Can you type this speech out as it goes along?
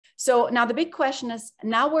So now the big question is,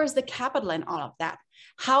 now where's the capital in all of that?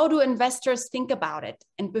 How do investors think about it?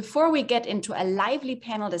 And before we get into a lively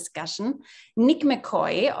panel discussion, Nick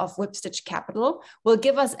McCoy of Whipstitch Capital will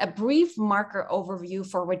give us a brief market overview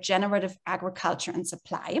for regenerative agriculture and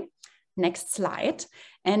supply. Next slide.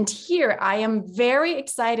 And here I am very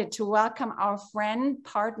excited to welcome our friend,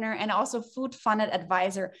 partner, and also food funded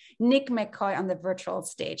advisor, Nick McCoy, on the virtual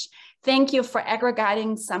stage. Thank you for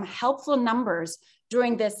aggregating some helpful numbers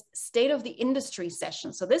during this state of the industry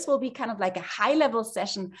session. So this will be kind of like a high level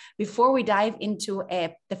session before we dive into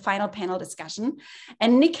the final panel discussion.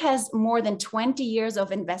 And Nick has more than 20 years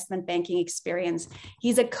of investment banking experience.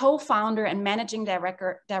 He's a co-founder and managing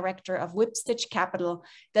director of Whipstitch Capital,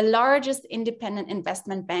 the largest independent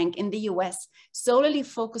investment bank in the US, solely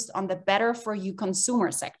focused on the better for you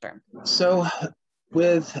consumer sector. So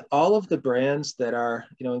with all of the brands that are,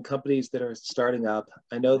 in companies that are starting up,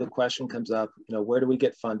 I know the question comes up, where do we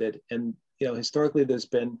get funded? And, historically there's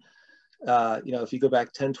been, if you go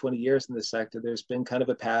back 10, 20 years in this sector, there's been kind of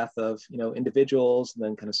a path of, individuals and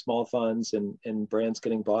then kind of small funds and brands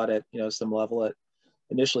getting bought at, some level at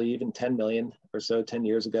initially even 10 million or so 10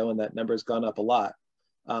 years ago. And that number has gone up a lot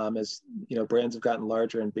as, brands have gotten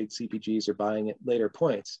larger and big CPGs are buying at later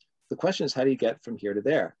points. The question is, how do you get from here to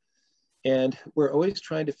there? And we're always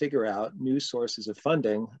trying to figure out new sources of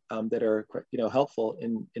funding that are, helpful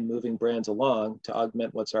in moving brands along to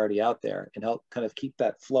augment what's already out there and help kind of keep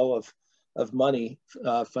that flow of money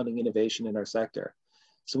funding innovation in our sector.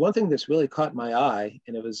 So one thing that's really caught my eye,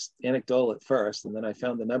 and it was anecdotal at first, and then I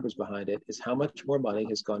found the numbers behind it, is how much more money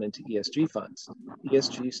has gone into ESG funds.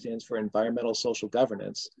 ESG stands for environmental social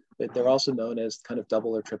governance, but they're also known as kind of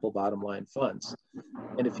double or triple bottom line funds.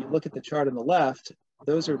 And if you look at the chart on the left,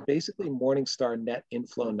 those are basically Morningstar net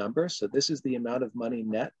inflow numbers. So this is the amount of money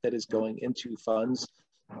net that is going into funds.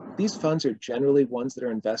 These funds are generally ones that are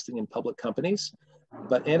investing in public companies,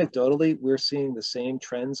 but anecdotally, we're seeing the same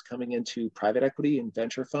trends coming into private equity and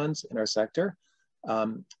venture funds in our sector,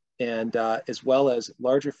 as well as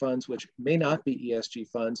larger funds, which may not be ESG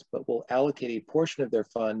funds, but will allocate a portion of their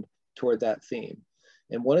fund toward that theme.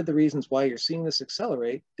 And one of the reasons why you're seeing this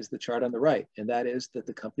accelerate is the chart on the right, and that is that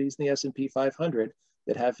the companies in the S&P 500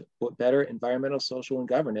 that have better environmental, social, and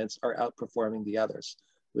governance are outperforming the others,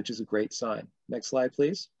 which is a great sign. Next slide,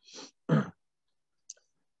 please.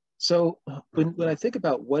 So when I think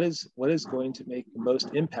about what is going to make the most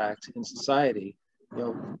impact in society,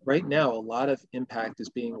 right now a lot of impact is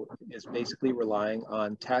basically relying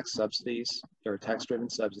on tax subsidies or tax-driven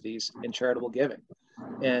subsidies and charitable giving.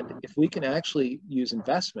 And if we can actually use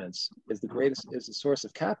investments as the source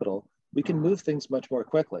of capital, we can move things much more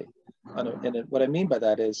quickly. And what I mean by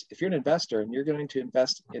that is, if you're an investor and you're going to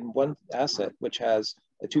invest in one asset which has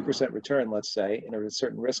a 2% return, let's say, in a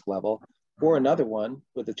certain risk level, or another one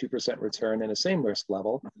with a 2% return in the same risk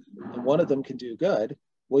level, and one of them can do good,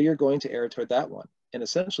 well, you're going to err toward that one. And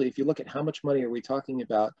essentially, if you look at how much money are we talking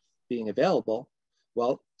about being available,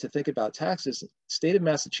 well, to think about taxes, state of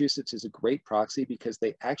Massachusetts is a great proxy because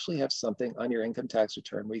they actually have something on your income tax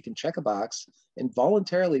return where you can check a box and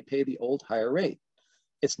voluntarily pay the old higher rate.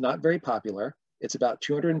 It's not very popular. It's about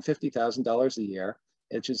 $250,000 a year,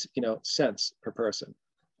 which is, cents per person.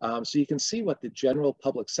 So you can see what the general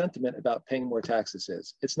public sentiment about paying more taxes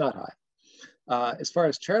is. It's not high. As far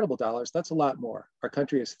as charitable dollars, that's a lot more. Our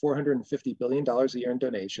country has $450 billion a year in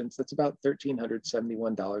donations. That's about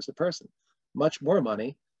 $1,371 a person. Much more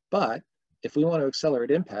money, but if we want to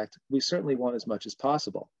accelerate impact, we certainly want as much as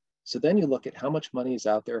possible. So then you look at how much money is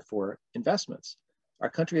out there for investments. Our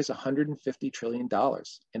country has $150 trillion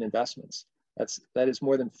in investments. That is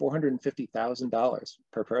more than $450,000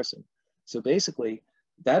 per person. So basically,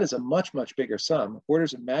 that is a much, much bigger sum,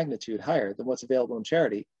 orders of magnitude higher than what's available in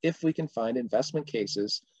charity, if we can find investment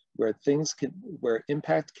cases where where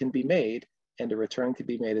impact can be made and a return can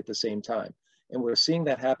be made at the same time. And we're seeing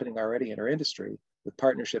that happening already in our industry with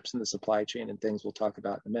partnerships in the supply chain and things we'll talk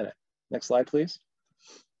about in a minute. Next slide, please.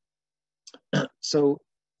 So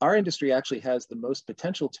our industry actually has the most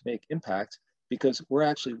potential to make impact because we're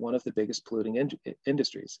actually one of the biggest polluting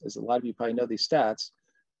industries. As a lot of you probably know these stats,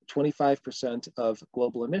 25% of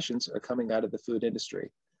global emissions are coming out of the food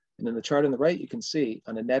industry. And in the chart on the right, you can see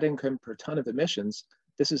on a net income per ton of emissions,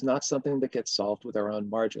 this is not something that gets solved with our own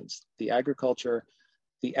margins. The agriculture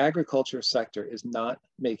sector is not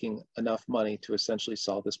making enough money to essentially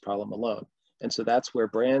solve this problem alone. And so that's where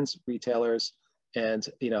brands, retailers, and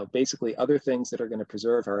basically other things that are going to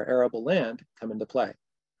preserve our arable land come into play.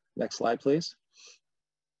 Next slide, please.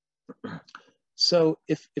 So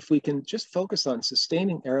if we can just focus on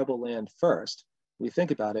sustaining arable land first, we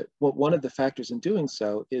think about it, one of the factors in doing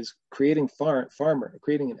so is creating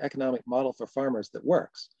creating an economic model for farmers that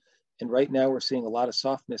works. And right now we're seeing a lot of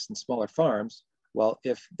softness in smaller farms. Well,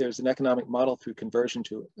 if there's an economic model through conversion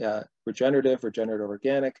to regenerative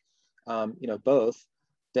organic, both,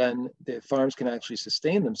 then the farms can actually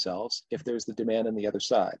sustain themselves if there's the demand on the other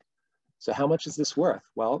side. So how much is this worth?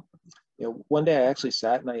 Well, one day I actually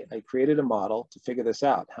sat and I created a model to figure this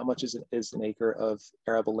out. How much is an acre of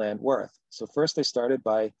arable land worth? So first I started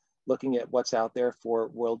by looking at what's out there for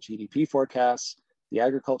world GDP forecasts, the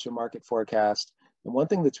agriculture market forecast. And one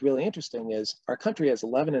thing that's really interesting is our country has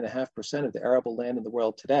 11.5% of the arable land in the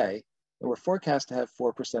world today, and we're forecast to have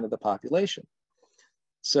 4% of the population.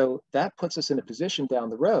 So that puts us in a position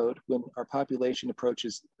down the road when our population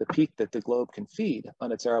approaches the peak that the globe can feed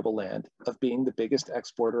on its arable land of being the biggest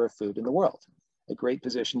exporter of food in the world. A great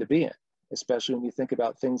position to be in, especially when you think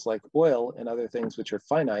about things like oil and other things which are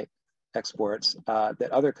finite exports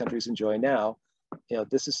that other countries enjoy now.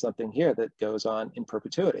 This is something here that goes on in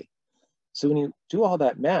perpetuity. So when you do all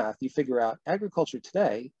that math, you figure out agriculture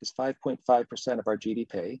today is 5.5% of our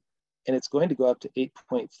GDP, and it's going to go up to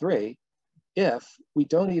 8.3 if we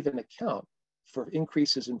don't even account for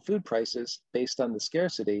increases in food prices based on the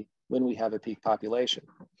scarcity when we have a peak population.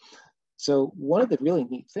 So one of the really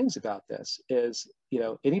neat things about this is,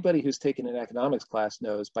 anybody who's taken an economics class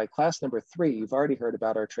knows by class number 3, you've already heard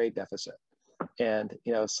about our trade deficit. And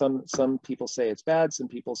some people say it's bad, some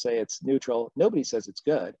people say it's neutral. Nobody says it's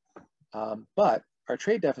good. But our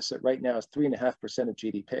trade deficit right now is 3.5% of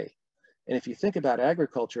GDP. And if you think about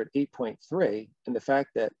agriculture at 8.3, and the fact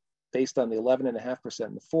that based on the 11.5%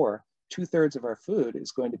 and the 4, 2/3 of our food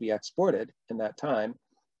is going to be exported in that time,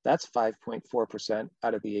 that's 5.4%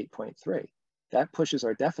 out of the 8.3. That pushes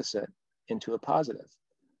our deficit into a positive.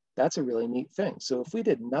 That's a really neat thing. So if we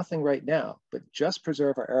did nothing right now, but just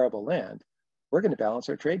preserve our arable land, we're going to balance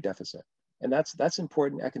our trade deficit. And that's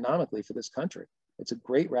important economically for this country. It's a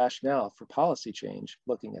great rationale for policy change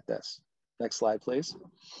looking at this. Next slide, please.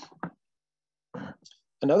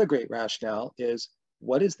 Another great rationale is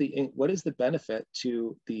what is the benefit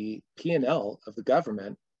to the P&L of the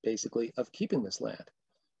government, basically, of keeping this land?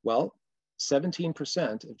 Well,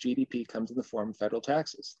 17% of GDP comes in the form of federal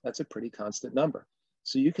taxes. That's a pretty constant number.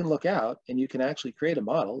 So you can look out and you can actually create a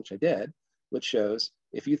model, which I did, which shows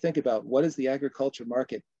if you think about what is the agriculture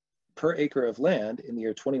market per acre of land in the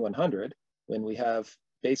year 2100, when we have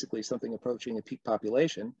basically something approaching a peak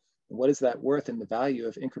population, and what is that worth in the value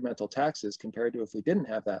of incremental taxes compared to if we didn't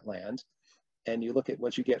have that land, and you look at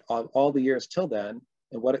what you get all the years till then,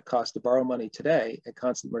 and what it costs to borrow money today at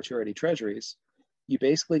constant maturity treasuries, you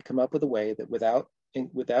basically come up with a way that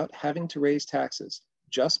without having to raise taxes,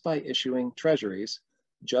 just by issuing treasuries,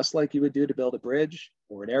 just like you would do to build a bridge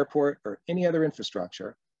or an airport or any other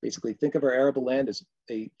infrastructure. Basically, think of our arable land as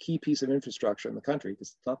a key piece of infrastructure in the country because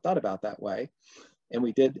it's not thought about that way. And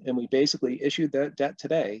we basically issued that debt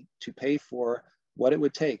today to pay for what it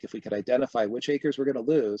would take if we could identify which acres we're going to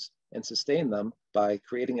lose and sustain them by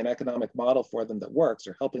creating an economic model for them that works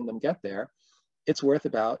or helping them get there. It's worth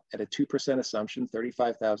about, at a 2% assumption,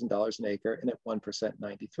 $35,000 an acre, and at 1%,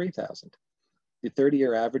 $93,000. The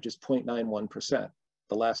 30-year average is 0.91%.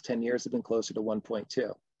 The last 10 years have been closer to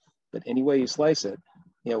 1.2. But any way you slice it,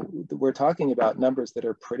 we're talking about numbers that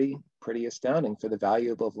are pretty astounding for the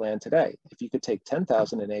value of land today. If you could take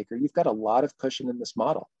 10,000 an acre, you've got a lot of cushion in this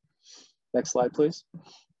model. Next slide, please.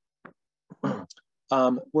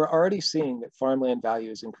 We're already seeing that farmland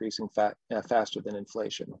value is increasing faster than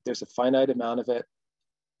inflation. There's a finite amount of it.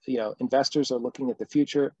 Investors are looking at the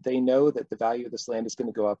future. They know that the value of this land is going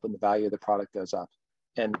to go up when the value of the product goes up.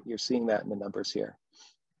 And you're seeing that in the numbers here.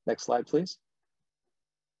 Next slide, please.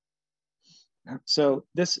 So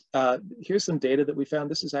here's some data that we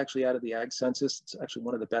found. This is actually out of the Ag Census. It's actually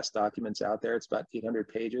one of the best documents out there. It's about 800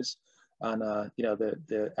 pages on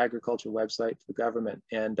the agriculture website for the government.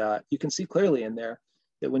 And you can see clearly in there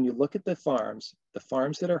that when you look at the farms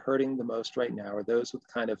that are hurting the most right now are those with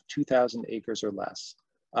kind of 2,000 acres or less.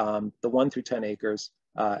 The 1 through 10 acres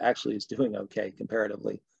actually is doing okay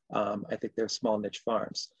comparatively. I think they're small niche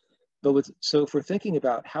farms. So if we're thinking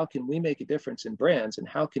about how can we make a difference in brands and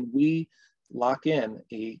how can we lock in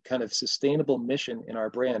a kind of sustainable mission in our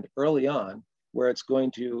brand early on, where it's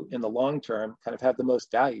going to, in the long term, kind of have the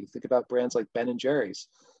most value. Think about brands like Ben & Jerry's.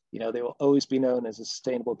 They will always be known as a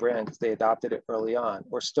sustainable brand because they adopted it early on.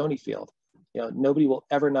 Or Stonyfield. Nobody will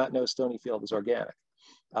ever not know Stonyfield is organic.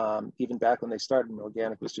 Even back when they started,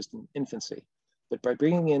 organic was just in infancy. But by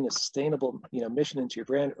bringing in a sustainable mission into your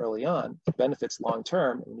brand early on, it benefits long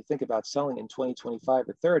term. And when you think about selling in 2025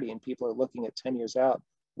 or 30, and people are looking at 10 years out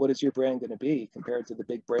what is your brand going to be compared to the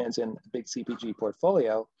big brands in a big CPG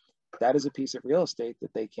portfolio? That is a piece of real estate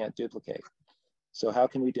that they can't duplicate. So how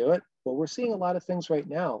can we do it? Well, we're seeing a lot of things right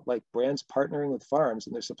now, like brands partnering with farms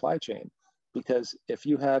in their supply chain. Because if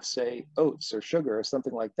you have, say, oats or sugar or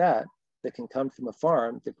something like that, that can come from a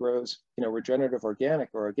farm that grows, regenerative organic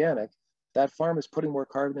or organic, that farm is putting more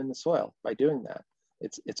carbon in the soil by doing that.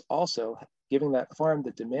 It's also giving that farm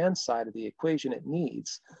the demand side of the equation it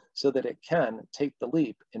needs so that it can take the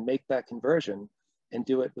leap and make that conversion and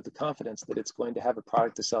do it with the confidence that it's going to have a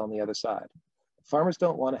product to sell on the other side. Farmers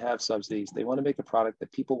don't want to have subsidies. They want to make a product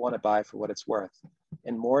that people want to buy for what it's worth.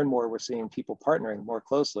 And more we're seeing people partnering more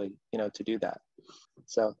closely, to do that.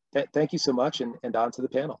 So thank you so much, and on to the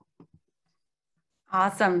panel.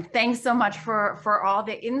 Awesome. Thanks so much for all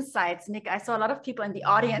the insights, Nick. I saw a lot of people in the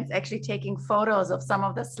audience actually taking photos of some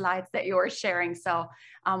of the slides that you were sharing. So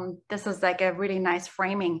this is like a really nice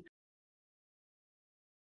framing.